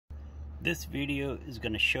This video is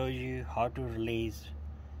going to show you how to release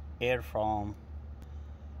air from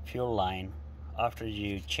fuel line after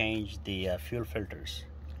you change the fuel filters.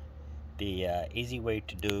 The easy way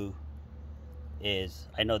to do is,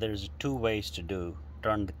 I know there's two ways to do.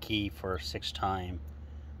 Turn the key for 6 times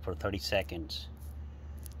for 30 seconds,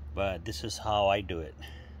 but this is how I do it.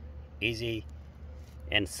 Easy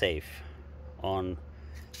and safe. On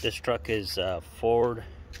this truck is Ford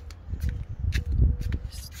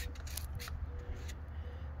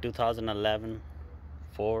 2011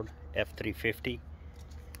 Ford F350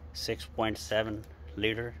 6.7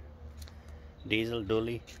 liter diesel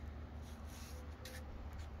dually,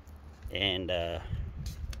 and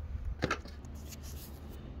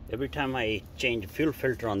every time I change fuel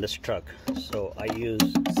filter on this truck, so I use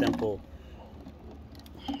simple,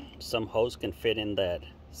 some hose can fit in that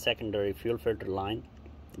secondary fuel filter line,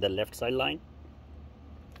 the left side line,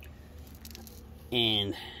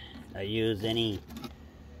 and I use any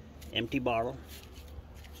empty bottle.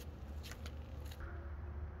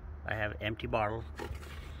 I have empty bottle,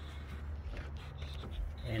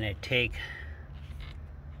 and I take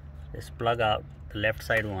this plug out, the left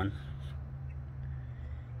side one,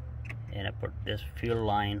 and I put this fuel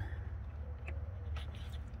line.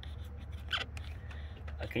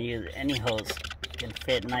 I can use any hose, it can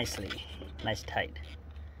fit nicely, nice tight.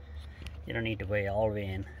 You don't need to weigh all the way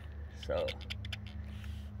in, so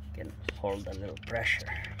you can hold a little pressure.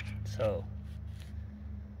 So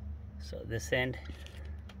this end,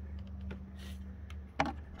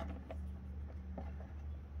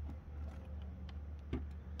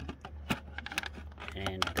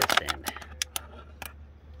 and this end.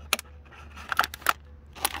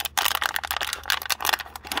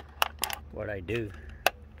 What I do,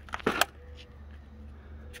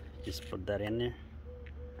 just put that in there.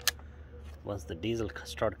 Once the diesel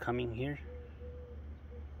start coming here,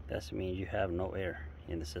 that means you have no air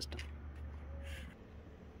in the system.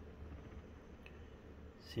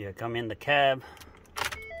 See, I come in the cab,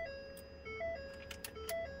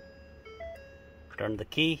 turn the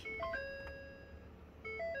key,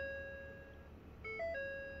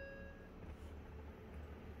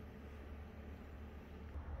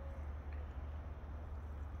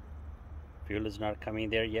 fuel is not coming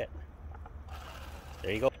there yet.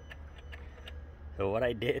 There you go. So what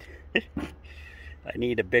I did, I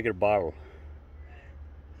need a bigger bottle.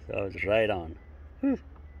 So I was right on. Whew.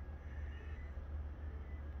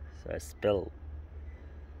 So I spilled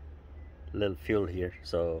a little fuel here,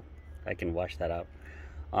 so I can wash that out.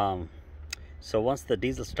 So once the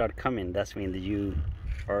diesel start coming, that's mean that you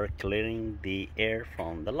are clearing the air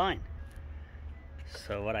from the line.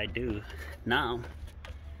 So what I do now,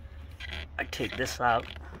 I take this out.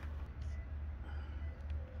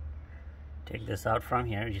 Take this out from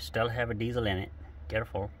here. You still have a diesel in it.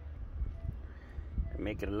 Careful.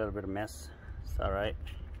 Make it a little bit of mess. It's alright.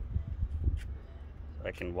 So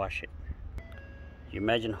I can wash it. You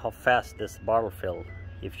imagine how fast this bottle filled.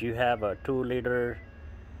 If you have a 2 liter,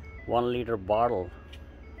 1 liter bottle,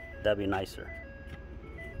 that'd be nicer.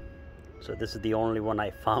 So this is the only one I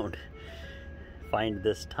find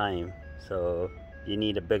this time. So you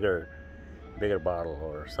need a bigger bottle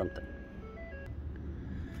or something.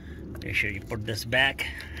 Make sure you put this back,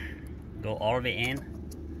 go all the way in,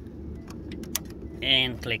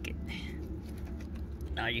 and click it.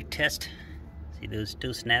 Now you test. See those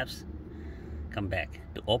 2 snaps? Come back.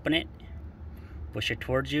 To open it, push it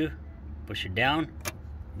towards you, push it down,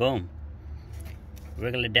 boom.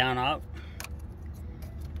 Wiggle it down out,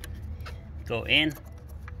 go in,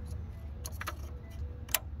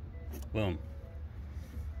 boom.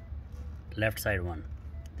 Left side one.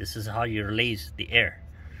 This is how you release the air.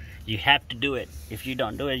 You have to do it. If you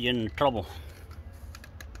don't do it, you're in trouble.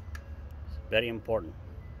 It's very important.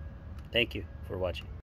 Thank you for watching.